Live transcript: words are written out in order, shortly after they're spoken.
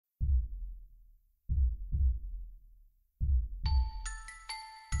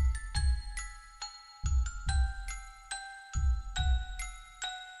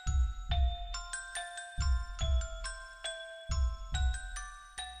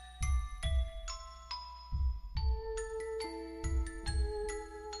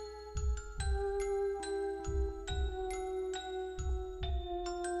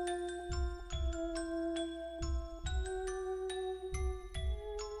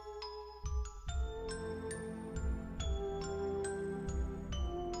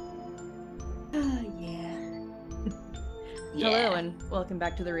Yeah. Hello and welcome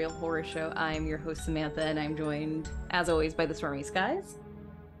back to The Real Horror Show. I'm your host Samantha and I'm joined, as always, by the Stormy Skies.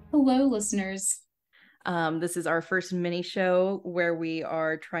 Hello, listeners. This is our first mini show where we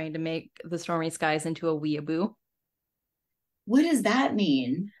are trying to make the Stormy Skies into a weeaboo. What does that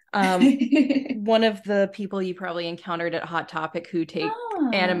mean? One of the people you probably encountered at Hot Topic who take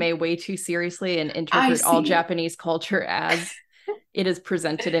anime way too seriously and interpret all Japanese culture as it is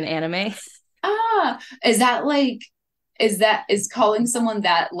presented in anime. Is calling someone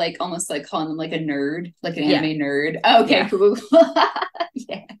that like almost like calling them like a nerd, like an anime nerd? Okay, cool.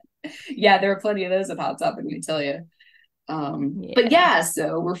 Yeah, there are plenty of those at Hot Topic, let me tell you. But yeah,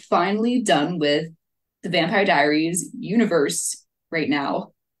 so we're finally done with the Vampire Diaries universe right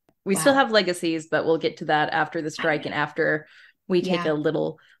now. We still have legacies, but we'll get to that after the strike and after we take a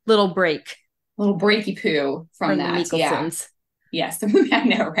little break. Little breaky poo from that. The Mikelsons. Yes, the movie, I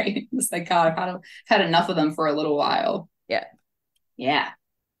know, right? It's like, God, I've had enough of them for a little while. Yeah.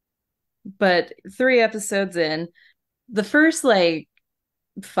 But 3 episodes in, the first like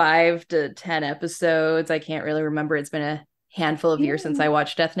 5 to 10 episodes, I can't really remember. It's been a handful of years since I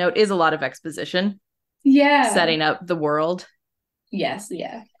watched Death Note, is a lot of exposition. Setting up the world. Yes,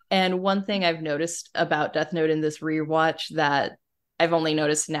 yeah. And one thing I've noticed about Death Note in this rewatch that I've only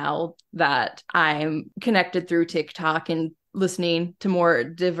noticed now that I'm connected through TikTok and listening to more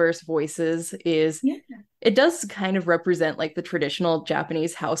diverse voices is it does kind of represent like the traditional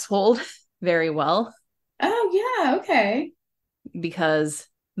Japanese household very well. Oh, yeah, okay. Because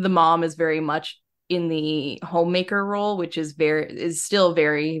the mom is very much in the homemaker role, which is still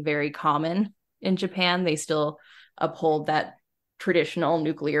very, very common in Japan. They still uphold that traditional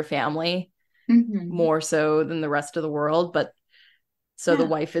nuclear family more so than the rest of the world. But so the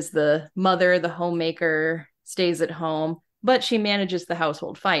wife is the mother, the homemaker, stays at home, but she manages the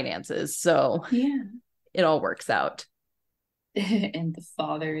household finances. So it all works out. And the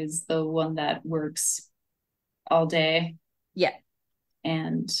father is the one that works all day. Yeah.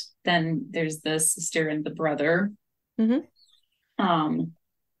 And then there's the sister and the brother. But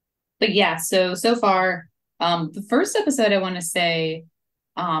yeah, so far, the first episode, I want to say,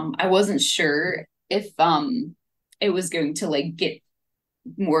 I wasn't sure if it was going to like get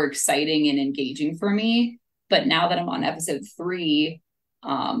more exciting and engaging for me. But now that I'm on episode 3,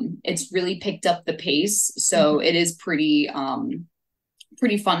 it's really picked up the pace. So it is pretty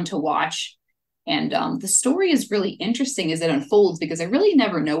fun to watch. And the story is really interesting as it unfolds because I really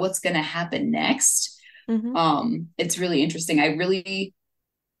never know what's going to happen next. It's really interesting. I really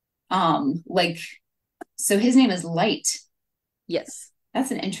so his name is Light. Yes.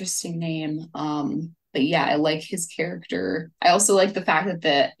 That's an interesting name. But yeah, I like his character. I also like the fact that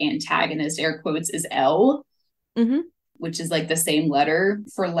the antagonist, air quotes, is L, which is like the same letter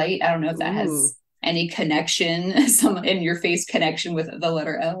for Light. I don't know if that has any connection, some in your face connection with the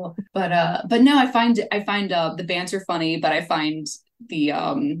letter L. But no, I find the banter funny, but I find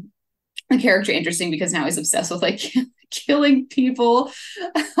the character interesting because now he's obsessed with like killing people.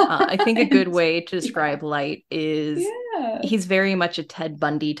 I think a good way to describe Light is he's very much a Ted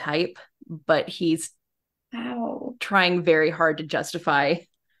Bundy type, but he's trying very hard to justify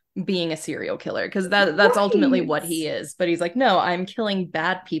being a serial killer because that's ultimately what he is. But he's like, no, I'm killing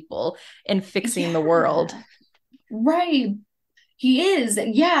bad people and fixing the world. Right. He is.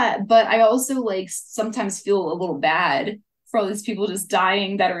 Yeah. But I also like sometimes feel a little bad for all these people just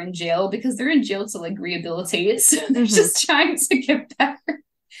dying that are in jail because they're in jail to like rehabilitate. So they're just trying to get better.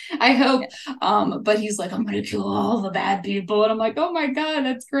 I hope. But he's like, I'm gonna kill all the bad people. And I'm like, oh my God,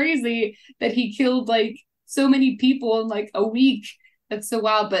 that's crazy that he killed like so many people in like a week. That's so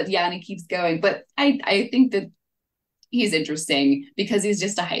wild. But yeah, and he keeps going. But I think that he's interesting because he's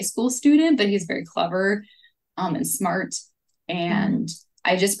just a high school student, but he's very clever and smart. And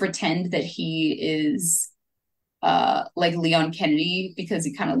I just pretend that he is like Leon Kennedy because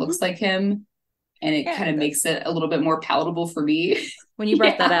he kind of looks like him. And it kind of makes it a little bit more palatable for me. When you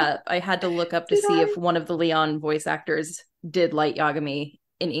brought that up, I had to look up to see if one of the Leon voice actors did Light Yagami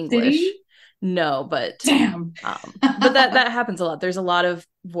in English. No, but damn. But that happens a lot. There's a lot of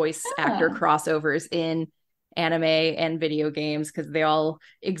voice actor crossovers in anime and video games because they all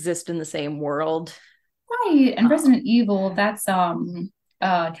exist in the same world. Right. And Resident Evil, that's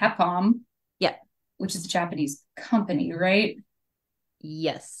Capcom. Yeah. Which is a Japanese company, right?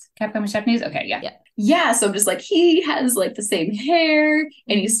 Yes. Capcom is Japanese? Okay, yeah. So I'm just like, he has like the same hair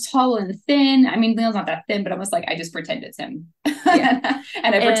and he's tall and thin. I mean, Leon's not that thin, but I was like, I just pretend it's him.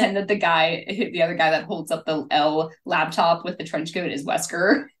 And I pretend that the other guy that holds up the L laptop with the trench coat is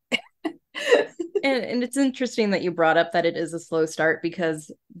Wesker. And it's interesting that you brought up that it is a slow start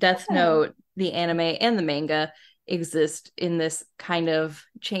because Death Note the anime and the manga exist in this kind of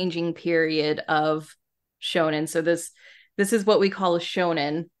changing period of shonen. So this is what we call a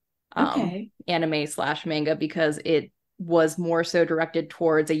shonen anime slash manga, because it was more so directed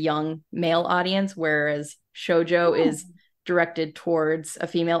towards a young male audience, whereas shoujo is directed towards a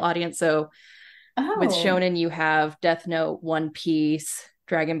female audience. So with shonen, you have Death Note, One Piece,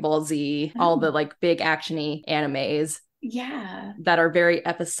 Dragon Ball Z, all the like big actiony animes that are very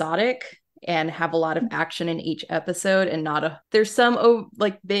episodic and have a lot of action in each episode, and there's some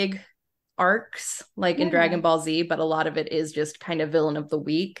like big arcs like in Dragon Ball Z, but a lot of it is just kind of villain of the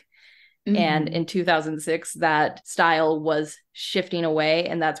week. And in 2006, that style was shifting away,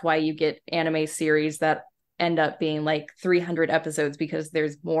 and that's why you get anime series that end up being like 300 episodes, because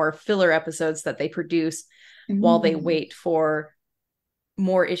there's more filler episodes that they produce while they wait for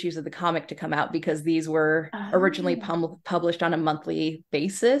more issues of the comic to come out, because these were originally published on a monthly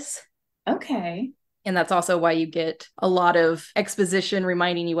basis. Okay. And that's also why you get a lot of exposition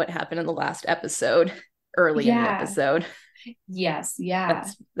reminding you what happened in the last episode early in the episode. Yes. Yeah.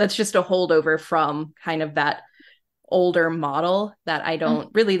 That's just a holdover from kind of that older model that I don't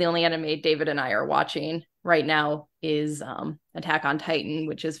really, the only anime David and I are watching right now is Attack on Titan,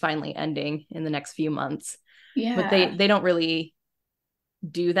 which is finally ending in the next few months. Yeah. But they don't really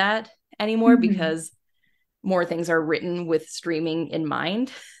do that anymore because more things are written with streaming in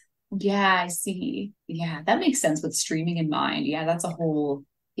mind. Yeah, I see. Yeah, that makes sense with streaming in mind. Yeah, that's a whole,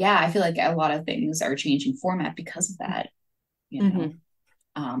 I feel like a lot of things are changing format because of that, you know.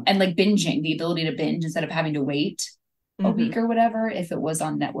 And like binging, the ability to binge instead of having to wait a week or whatever if it was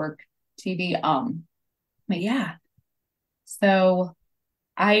on network TV. But yeah. So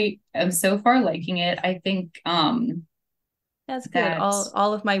I am so far liking it. I think that's good.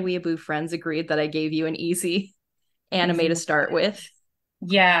 All of my weeaboo friends agreed that I gave you an easy anime to start with.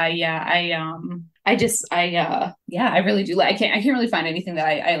 Yeah. I really do like, I can't really find anything that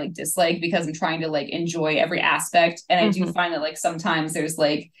I like dislike, because I'm trying to like enjoy every aspect. And I do find that like sometimes there's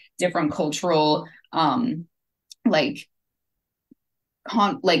like different cultural like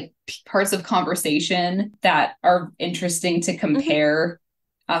parts of conversation that are interesting to compare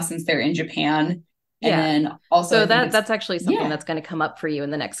since they're in Japan. And then also, so that's actually something that's going to come up for you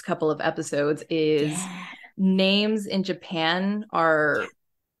in the next couple of episodes is names in Japan are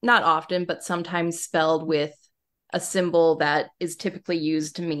not often, but sometimes spelled with a symbol that is typically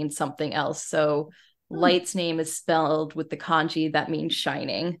used to mean something else. So Light's name is spelled with the kanji that means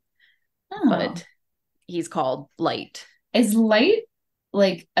shining, but he's called Light. Is Light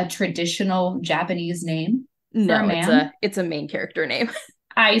like a traditional Japanese name? No, it's a main character name.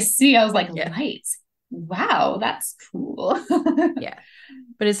 I see. I was like, Light. Wow, that's cool. Yeah.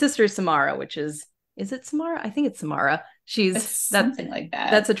 But his sister is Samara, which is it Samara? I think it's Samara. She's something like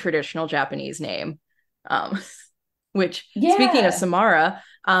that. That's a traditional Japanese name. Which speaking of Samara,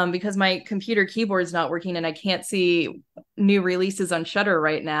 because my computer keyboard is not working and I can't see new releases on Shudder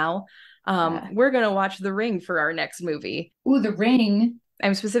right now, we're gonna watch The Ring for our next movie. Ooh, The Ring.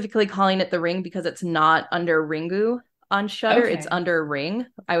 I'm specifically calling it The Ring because it's not under Ringu on Shudder. It's under Ring.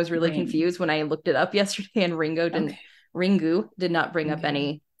 I was really confused when I looked it up yesterday, and Ringu did not bring up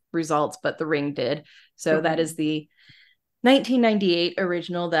any results, but The Ring did. So that is the 1998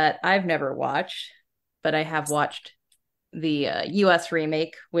 original that I've never watched, but I have watched the US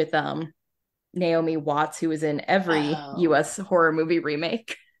remake with Naomi Watts, who is in every US horror movie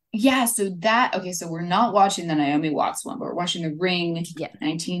remake. Yeah, so we're not watching the Naomi Watts one, but we're watching The Ring.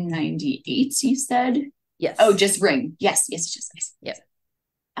 1998, you said? Yes. Oh, just Ring. Yes. Yeah.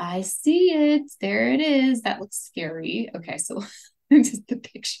 I see it. There it is. That looks scary. Okay, so just the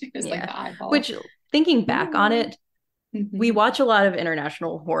picture is like the eyeball. Which, thinking back on it, we watch a lot of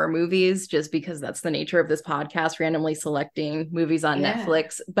international horror movies just because that's the nature of this podcast, randomly selecting movies on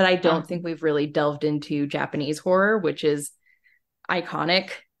Netflix. But I don't think we've really delved into Japanese horror, which is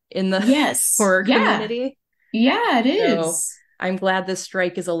iconic in the horror community. Yeah, it is. So I'm glad this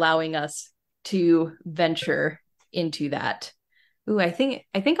strike is allowing us to venture into that. Ooh, I think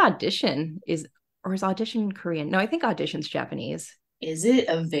Audition is Audition Korean? No, I think Audition's Japanese. Is it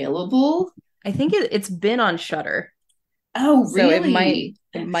available? I think it's been on Shudder. Oh, really?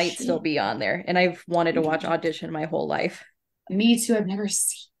 So it might still be on there. And I've wanted to watch Audition my whole life. Me too. I've never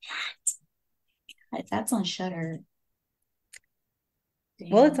seen that. That's on Shudder.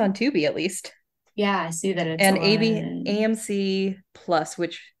 Well, it's on Tubi at least. Yeah, I see that it's on AMC Plus,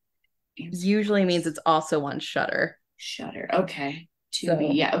 which usually means it's also on Shudder. Okay.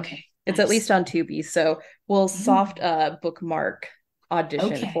 Tubi. Okay. It's at least on Tubi. So we'll soft bookmark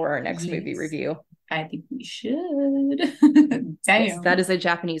Audition for our next movie review. I think we should. Damn. Yes, that is a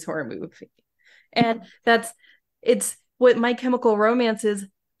Japanese horror And it's what My Chemical Romance is.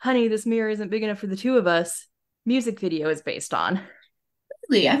 Honey, this mirror isn't big enough for the two of us. Music video is based on.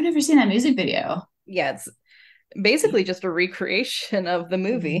 Really? I've never seen that music video. Yeah, it's basically just a recreation of the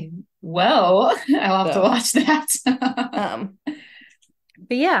movie. Well, I'll have to So, watch that.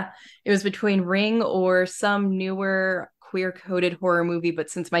 but yeah, it was between Ring or some newer queer coded horror movie. But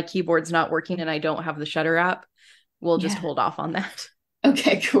since my keyboard's not working and I don't have the Shutter app, we'll just hold off on that.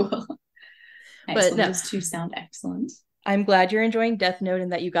 Okay, cool. Nice. But Well, no, those two sound excellent. I'm glad you're enjoying Death Note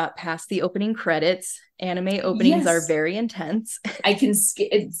and that you got past the opening credits. Anime openings are Yes, very intense. I can skip.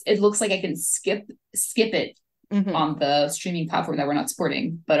 It looks like I can skip it Mm-hmm. on the streaming platform that we're not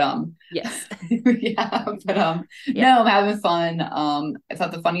supporting. But Yes. yeah. But Yeah. no, I'm having fun. I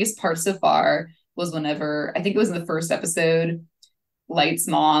thought the funniest part so far was whenever I think it was in the first episode, Light's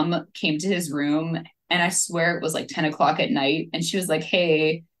mom came to his room, and I swear it was like 10 o'clock at night, and she was like,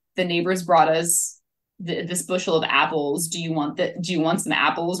 "Hey, the neighbors brought us this bushel of apples. Do you want some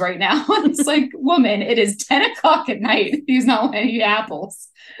apples right now?" It's like, woman, it is 10 o'clock at night. He's not wanting any apples.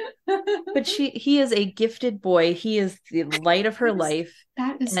 But he is a gifted boy. He is the light of her life.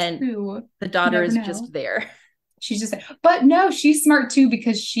 That is and true. The daughter is just there. She's just, but no, she's smart too,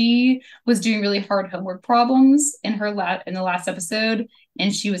 because she was doing really hard homework problems in the last episode,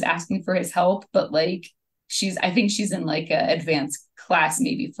 and she was asking for his help. But like, I think she's in like a advanced class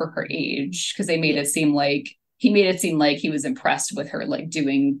maybe for her age, because they made it seem like he was impressed with her like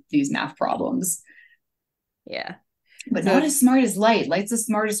doing these math problems. Yeah, but not as smart as Light. Light's the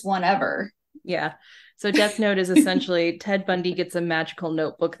smartest one ever. Yeah. So Death Note is essentially Ted Bundy gets a magical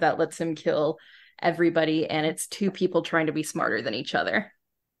notebook that lets him kill everybody, and it's two people trying to be smarter than each other.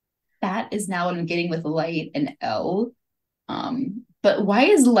 That is now what I'm getting with Light and L. But why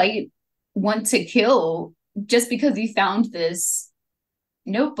is Light want to kill just because he found this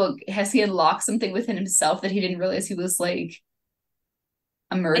notebook? Has he unlocked something within himself that he didn't realize he was like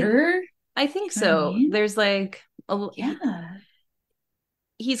a murderer? I think so. I mean? There's like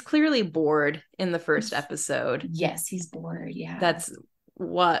he's clearly bored in the first episode. Yes, he's bored. Yeah. That's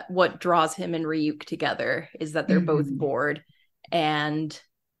what draws him and Ryuk together, is that they're both bored, and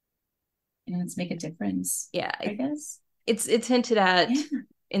let's make a difference. Yeah. I guess. It's hinted at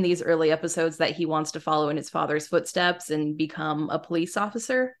in these early episodes that he wants to follow in his father's footsteps and become a police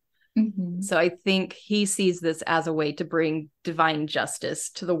officer. So I think he sees this as a way to bring divine justice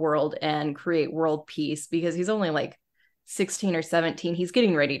to the world and create world peace, because he's only like 16 or 17. He's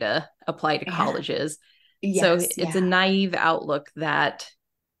getting ready to apply to colleges. So it's a naive outlook that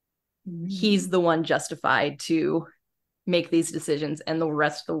he's the one justified to make these decisions, and the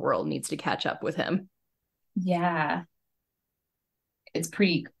rest of the world needs to catch up with him. Yeah. It's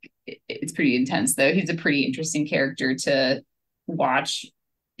pretty intense though. He's a pretty interesting character to watch,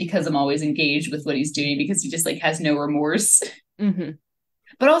 because I'm always engaged with what he's doing, because he just like has no remorse.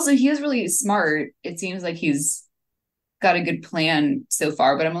 But also he is really smart. It seems like he's got a good plan so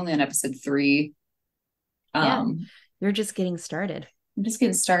far, but I'm only on episode 3. You're just getting started. I'm just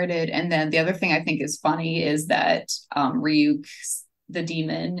getting started. And then the other thing I think is funny is that Ryuk, the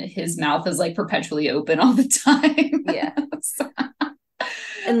demon, his mouth is like perpetually open all the time. Yeah.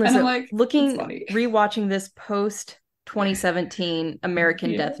 And listen, and like, rewatching this post 2017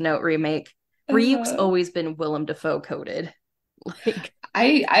 American Death Note remake, Ryuk's always been Willem Dafoe coded. Like,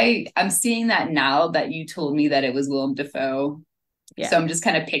 I'm seeing that now that you told me that it was Willem Dafoe. Yeah. So I'm just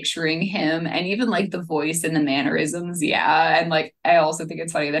kind of picturing him, and even like the voice and the mannerisms. Yeah. And like, I also think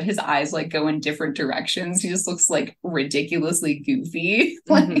it's funny that his eyes like go in different directions. He just looks like ridiculously goofy.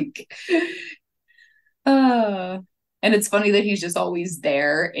 And it's funny that he's just always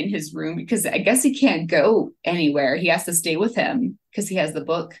there in his room, because I guess he can't go anywhere. He has to stay with him because he has the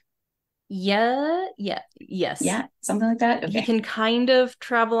book. Yes. Yeah, something like that. Okay. He can kind of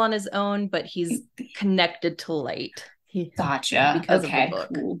travel on his own, but he's connected to Light. Gotcha. Because of the book.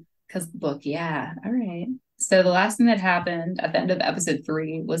 Cool. Because the book, yeah. All right. So the last thing that happened at the end of episode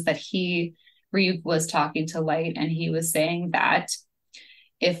 3 was that Ryuk was talking to Light, and he was saying that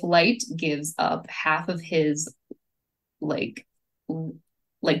if Light gives up half of his like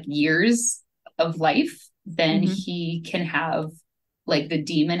years of life, then he can have like the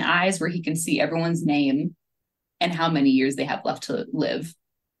demon eyes, where he can see everyone's name and how many years they have left to live.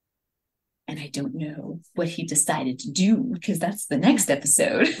 And I don't know what he decided to do, because that's the next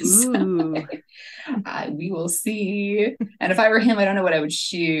episode. So, we will see. And if I were him, I don't know what I would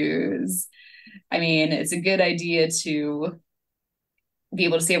choose. I mean, it's a good idea to be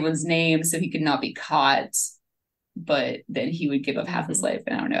able to see everyone's name so he could not be caught. But then he would give up half his life,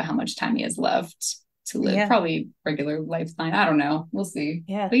 and I don't know how much time he has left to live. Probably regular lifetime. I don't know. We'll see.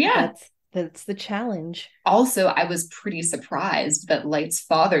 Yeah. But yeah. That's the challenge. Also, I was pretty surprised that Light's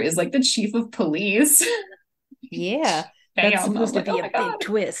father is like the chief of police. Yeah. Damn, That's supposed to be oh a my big God.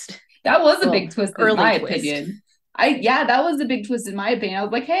 twist. That was a Well, big twist in early my twist. opinion. That was a big twist in my opinion. I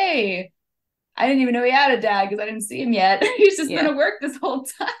was like, hey, I didn't even know he had a dad because I didn't see him yet. He's just been at work this whole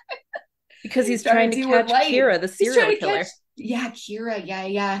time. Because he's trying to catch Kira, the serial killer. Kira.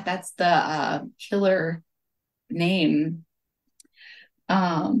 Yeah. That's the killer name.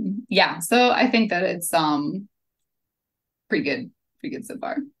 Yeah, so I think that it's pretty good so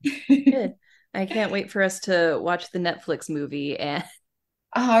far. Good. I can't wait for us to watch the Netflix movie. And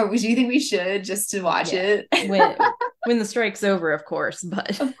do you think we should just to watch it when the strike's over, of course?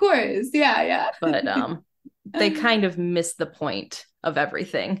 But of course, yeah. But they kind of miss the point of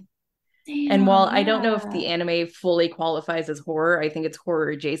everything. Damn, and while I don't know if the anime fully qualifies as horror, I think it's horror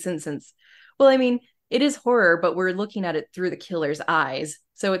adjacent since, well, I mean, it is horror, but we're looking at it through the killer's eyes,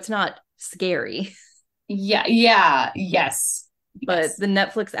 so it's not scary. Yes. But the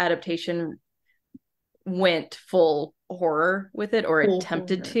Netflix adaptation went full horror with it, or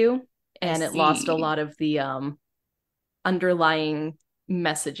attempted to, and it lost a lot of the underlying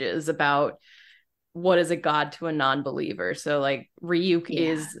messages about what is a god to a non-believer. So like Ryuk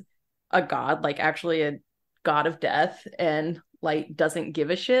is a god, like actually a god of death, and Light doesn't give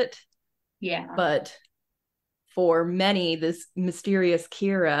a shit. Yeah. But for many, this mysterious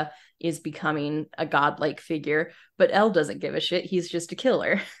Kira is becoming a godlike figure, but L doesn't give a shit. He's just a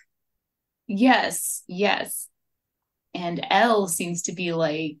killer. Yes. And L seems to be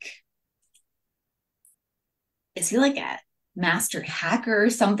like, is he like a master hacker or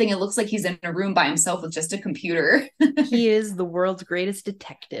something? It looks like he's in a room by himself with just a computer. He is the world's greatest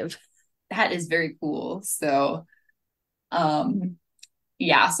detective. That is very cool. So,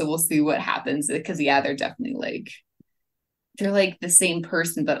 so we'll see what happens because they're definitely they're like the same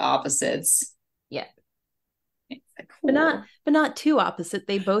person but opposites. Yeah. Cool. But not too opposite.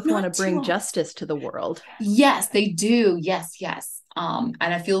 They both want to bring justice to the world. Yes, they do. Yes. And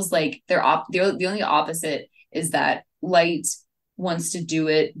it feels like the only opposite is that Light wants to do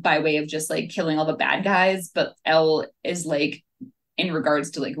it by way of just like killing all the bad guys, but L is like in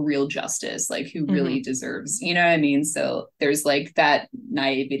regards to like real justice, like who really deserves, you know what I mean? So there's like that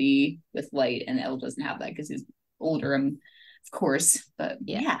naivety with Light, and L doesn't have that because he's older, of course. But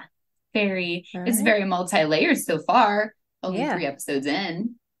it's very multi-layered so far. Only 3 episodes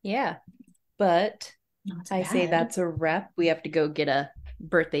in. Yeah. But I say that's a wrap. We have to go get a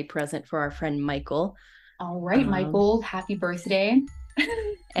birthday present for our friend Michael. All right, Michael, happy birthday.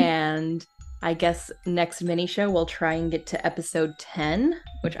 And I guess next Minishow we'll try and get to episode 10,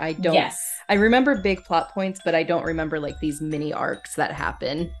 which I don't. Yes. I remember big plot points, but I don't remember like these mini arcs that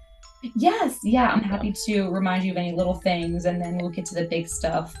happen. Yes, yeah, I'm happy to remind you of any little things, and then we'll get to the big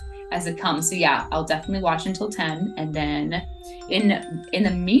stuff as it comes. So yeah, I'll definitely watch until 10, and then in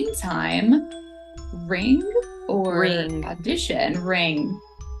the meantime, Ring. Ring.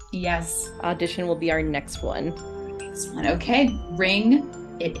 Yes. Audition will be our next one. Okay, Ring.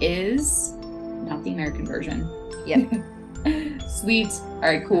 It is not the American version. Yep. Sweet. All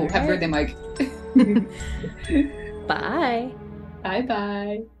right, cool. Happy birthday, Mike. Bye.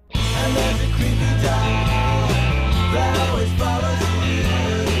 Bye. And there's a creepy dog that always follows me.